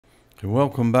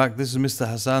Welcome back. This is Mr.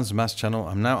 Hassan's Maths channel.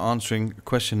 I'm now answering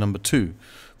question number 2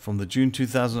 from the June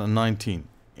 2019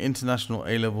 International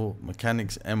A-Level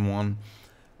Mechanics M1,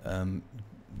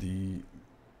 the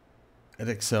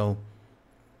Edexcel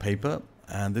paper.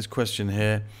 And this question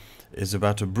here is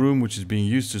about a broom which is being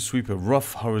used to sweep a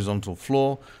rough horizontal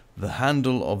floor. The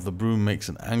handle of the broom makes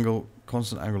an angle,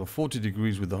 constant angle of 40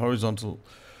 degrees with the horizontal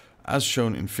as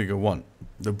shown in figure 1.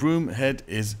 The broom head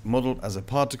is modeled as a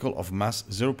particle of mass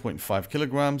 0.5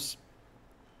 kilograms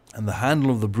and the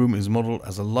handle of the broom is modeled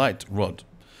as a light rod.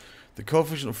 The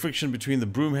coefficient of friction between the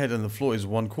broom head and the floor is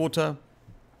 1/4.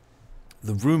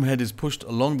 The broom head is pushed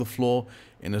along the floor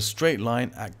in a straight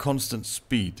line at constant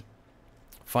speed.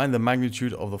 Find the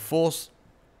magnitude of the force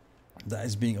that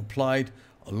is being applied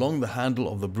along the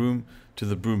handle of the broom to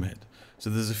the broom head. So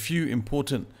there's a few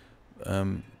important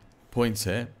points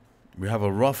here. We have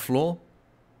a rough floor,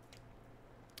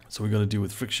 so we're going to deal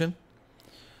with friction.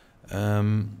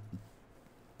 And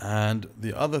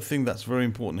the other thing that's very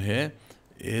important here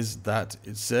is that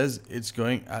it says it's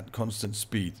going at constant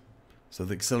speed. So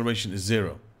the acceleration is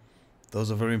 0. Those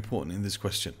are very important in this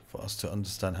question for us to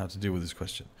understand how to deal with this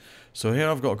question. So here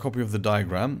I've got a copy of the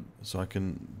diagram so I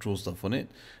can draw stuff on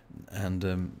it and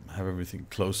have everything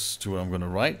close to where I'm going to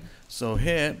write. So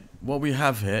here, what we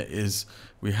have here is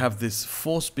we have this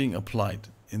force being applied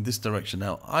in this direction.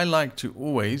 Now, I like to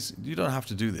always, you don't have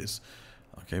to do this,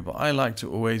 okay, but I like to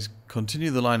always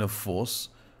continue the line of force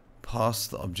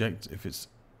past the object if it's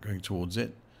going towards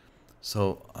it.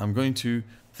 So I'm going to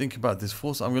think about this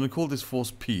force. I'm going to call this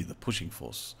force P, the pushing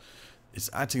force. It's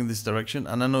acting in this direction,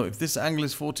 and I know if this angle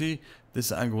is 40,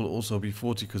 this angle will also be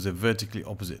 40 because they're vertically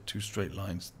opposite, two straight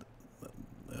lines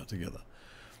together.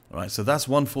 All right, so that's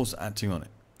one force acting on it.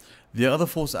 The other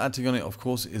force acting on it, of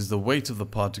course, is the weight of the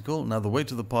particle. Now, the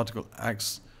weight of the particle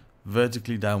acts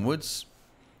vertically downwards.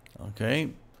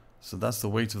 Okay, so that's the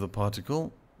weight of the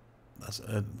particle.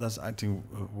 That's acting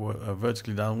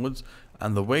vertically downwards,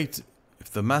 and the weight,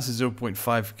 if the mass is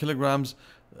 0.5 kilograms,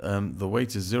 the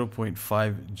weight is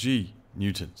 0.5 g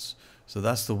newtons. So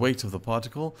that's the weight of the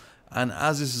particle. And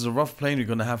as this is a rough plane, you're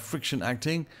going to have friction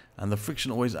acting, and the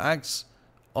friction always acts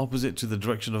opposite to the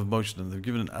direction of motion. And they've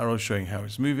given an arrow showing how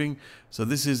it's moving. So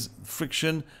this is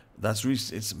friction that's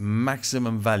reached its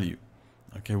maximum value.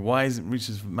 Okay, why is it reached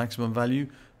its maximum value?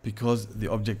 Because the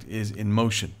object is in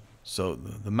motion. So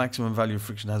the maximum value of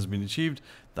friction has been achieved.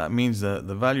 That means that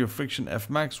the value of friction F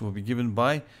max will be given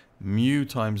by mu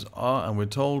times r, and we're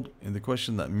told in the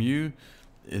question that mu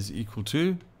is equal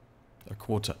to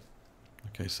 1/4.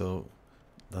 Okay, so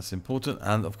that's important.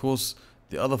 And of course,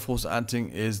 the other force acting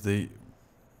is the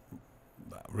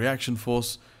reaction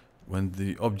force when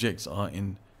the objects are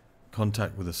in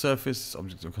contact with the surface.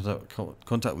 Objects are in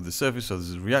contact with the surface, so this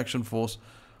is reaction force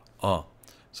R.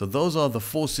 So those are the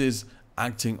forces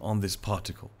acting on this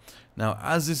particle. Now,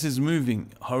 as this is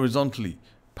moving horizontally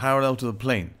parallel to the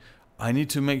plane, I need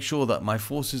to make sure that my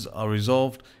forces are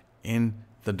resolved in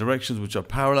the directions which are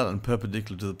parallel and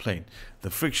perpendicular to the plane. The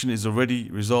friction is already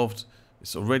resolved,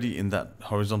 it's already in that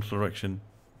horizontal direction,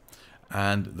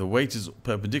 and the weight is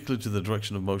perpendicular to the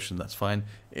direction of motion. That's fine.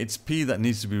 It's P that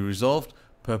needs to be resolved,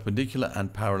 perpendicular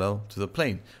and parallel to the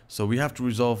plane. So we have to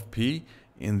resolve P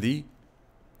in the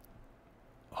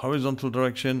horizontal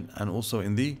direction and also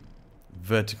in the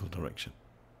vertical direction.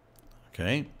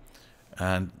 Okay,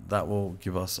 and that will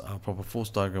give us our proper force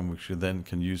diagram, which we then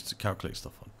can use to calculate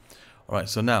stuff on. All right,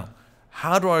 so now,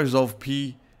 how do I resolve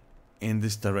P in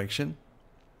this direction?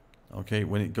 Okay,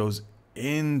 when it goes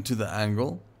into the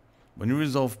angle, when you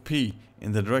resolve P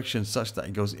in the direction such that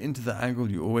it goes into the angle,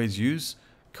 you always use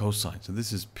cosine. So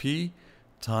this is P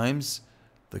times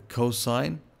the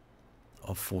cosine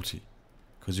of 40,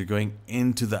 because you're going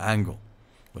into the angle.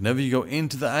 Whenever you go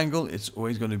into the angle, it's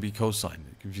always going to be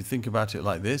cosine. If you think about it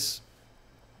like this,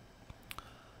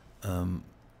 make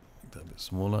that a bit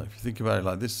smaller. If you think about it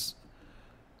like this,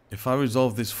 if I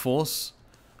resolve this force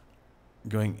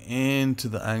going into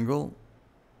the angle,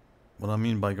 what I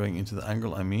mean by going into the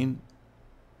angle, I mean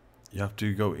you have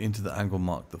to go into the angle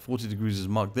marked. The 40 degrees is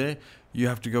marked there. You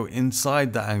have to go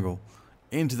inside the angle,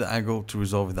 into the angle to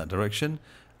resolve in that direction.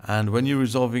 And when you're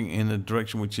resolving in a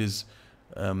direction which is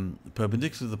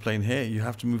perpendicular to the plane here, you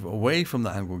have to move away from the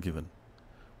angle given.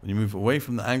 When you move away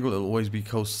from the angle, it'll always be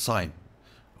cosine.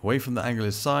 Away from the angle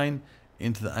is sine,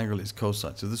 into the angle is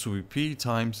cosine. So this will be P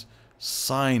times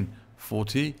sine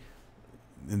 40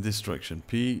 in this direction.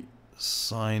 P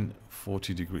sine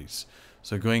 40 degrees.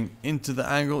 So going into the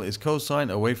angle is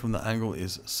cosine, away from the angle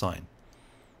is sine.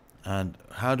 And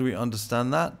how do we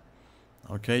understand that?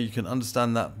 Okay, you can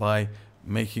understand that by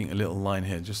making a little line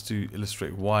here just to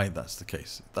illustrate why that's the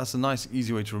case. That's a nice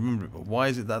easy way to remember it, but why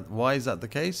is that the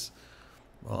case?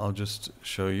 Well, I'll just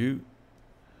show you.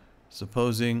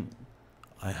 Supposing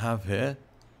I have here,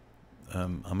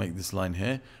 I'll make this line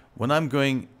here. When I'm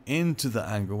going into the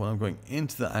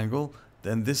angle,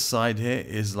 then this side here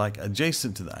is like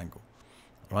adjacent to the angle.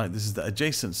 All right, this is the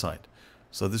adjacent side.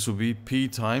 So this will be P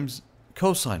times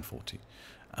cosine 40.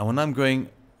 And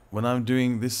when I'm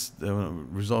doing this,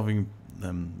 resolving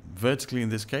vertically in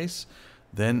this case,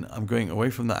 then I'm going away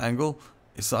from the angle.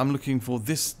 So I'm looking for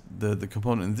this, the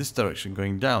component in this direction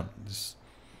going down, this,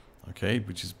 okay,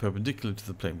 which is perpendicular to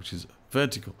the plane, which is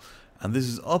vertical. And this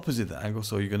is opposite the angle,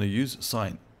 so you're going to use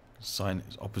sine. Sine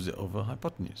is opposite over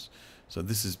hypotenuse. So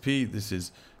this is P, this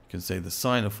is, you can say the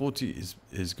sine of 40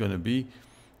 is going to be,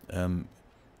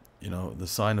 you know, the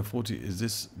sine of 40 is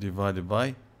this divided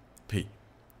by P.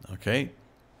 Okay,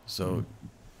 so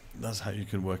that's how you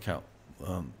can work out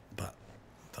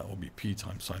that will be P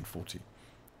times sine 40.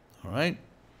 All right,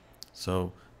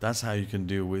 so that's how you can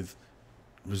deal with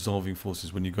resolving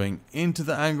forces. When you're going into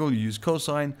the angle, you use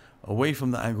cosine. Away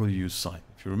from the angle, you use sine.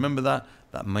 If you remember that,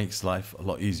 that makes life a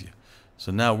lot easier.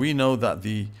 So now we know that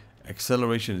the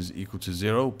acceleration is equal to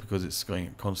 0 because it's going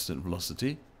at constant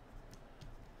velocity.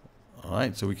 All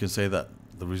right, so we can say that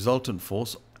the resultant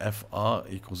force Fr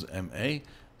equals ma.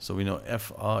 So we know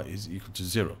Fr is equal to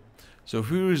 0. So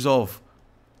if we resolve,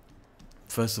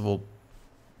 first of all,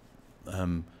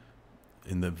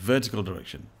 in the vertical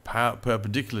direction,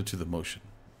 perpendicular to the motion,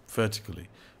 vertically,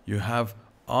 you have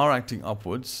R acting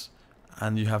upwards,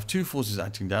 and you have two forces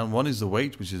acting down. One is the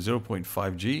weight, which is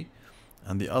 0.5 g,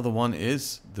 and the other one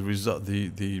is the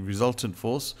resultant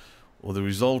force, or the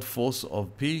resolved force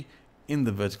of P in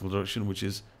the vertical direction, which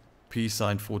is P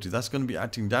sine 40. That's going to be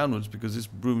acting downwards because this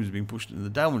broom is being pushed in the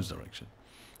downwards direction.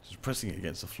 So it's pressing it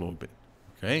against the floor a bit.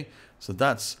 Okay, so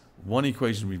that's one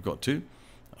equation we've got to,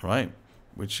 all right,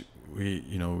 which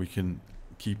we can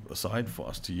keep aside for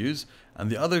us to use. And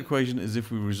the other equation is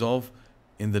if we resolve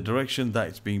in the direction that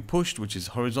it's being pushed, which is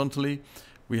horizontally,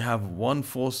 we have one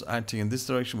force acting in this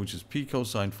direction, which is P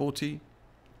cosine 40,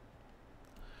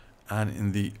 and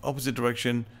in the opposite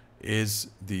direction is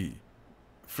the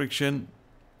friction,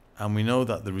 and we know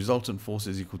that the resultant force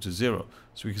is equal to 0.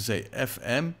 So we can say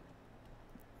Fm,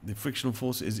 the frictional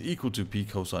force, is equal to P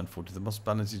cosine 40. They must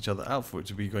balance each other out for it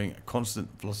to be going at constant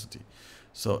velocity.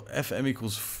 So Fm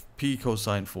equals P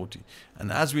cosine 40.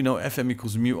 And as we know, Fm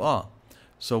equals mu r.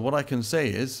 So what I can say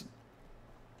is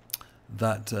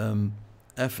that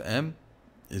Fm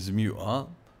is mu r.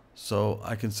 So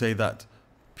I can say that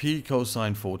P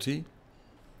cosine 40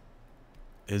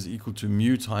 is equal to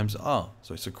mu times r.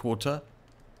 So it's a quarter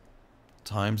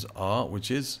times r,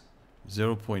 which is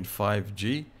 0.5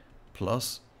 g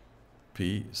plus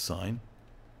P sine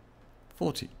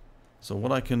 40. So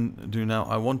what I can do now,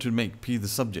 I want to make P the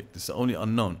subject. It's the only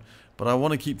unknown. But I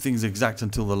want to keep things exact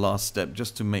until the last step,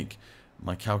 just to make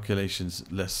my calculations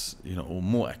less, or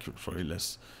more accurate, sorry,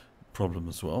 less problem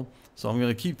as well. So I'm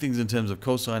going to keep things in terms of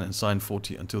cosine and sine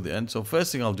 40 until the end. So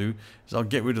first thing I'll do is I'll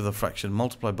get rid of the fraction,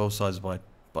 multiply both sides by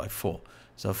 4.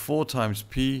 So 4 times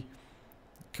P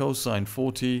cosine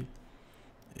 40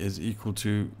 is equal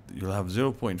to, you'll have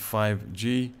 0.5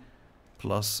 g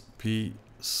plus P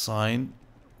sine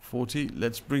 40.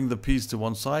 Let's bring the p's to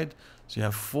one side. So you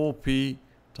have 4p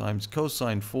times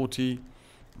cosine 40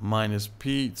 minus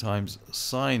p times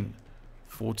sine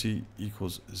 40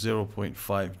 equals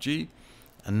 0.5 g.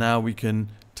 And now we can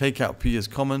take out p as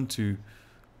common to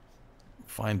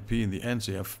find p in the end.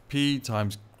 So you have p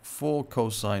times 4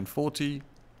 cosine 40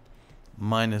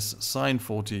 minus sine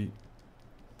 40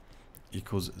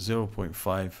 equals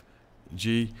 0.5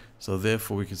 g. So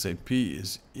therefore we can say p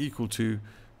is equal to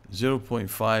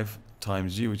 0.5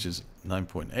 times g, which is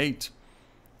 9.8,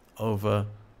 over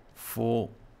 4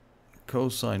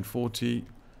 cosine 40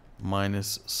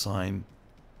 minus sine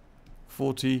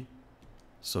 40.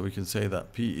 So we can say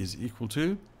that p is equal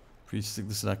to, if we stick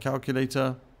this in our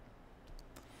calculator,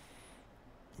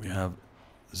 we have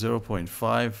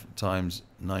 0.5 times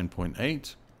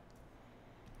 9.8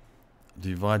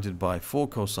 divided by 4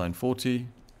 cosine 40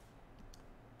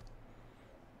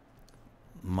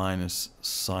 minus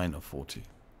sine of 40.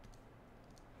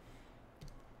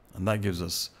 And that gives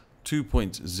us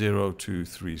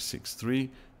 2.02363,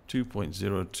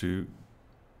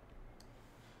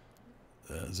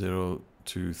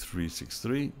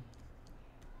 2.02363.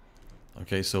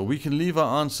 Okay, so we can leave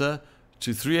our answer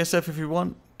to 3SF if we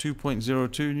want,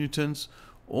 2.02 newtons,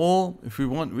 or if we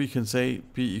want, we can say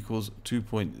P equals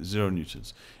 2.0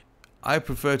 newtons. I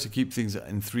prefer to keep things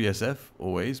in 3SF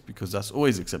always, because that's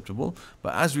always acceptable.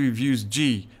 But as we've used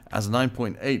G as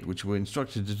 9.8, which we're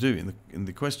instructed to do in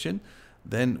the question,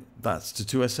 then that's to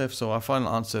 2SF. So our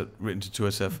final answer written to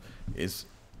 2SF is,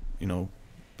 you know,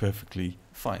 perfectly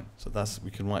fine. So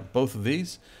we can write both of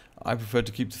these. I prefer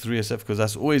to keep to 3SF because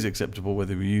that's always acceptable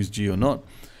whether we use G or not,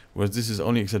 whereas this is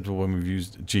only acceptable when we've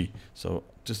used G. So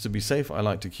just to be safe, I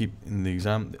like to keep in the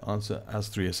exam the answer as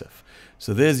 3SF.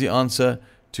 So there's the answer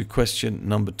to question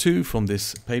number 2 from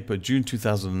this paper, June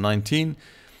 2019,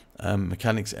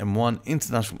 Mechanics M1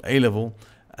 International A-Level.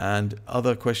 And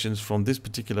other questions from this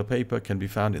particular paper can be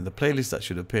found in the playlist that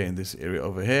should appear in this area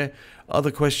over here. Other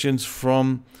questions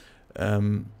from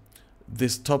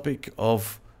this topic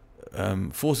of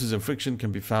forces and friction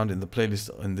can be found in the playlist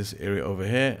in this area over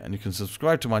here. And you can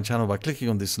subscribe to my channel by clicking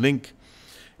on this link.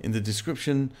 In the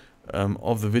description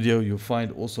of the video, you'll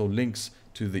find also links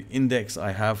to the index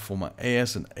I have for my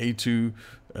AS and A2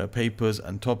 papers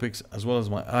and topics, as well as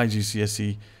my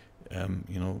IGCSE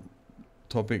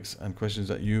topics and questions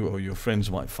that you or your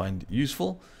friends might find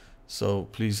useful. So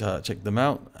please check them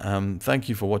out. Thank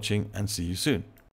you for watching and see you soon.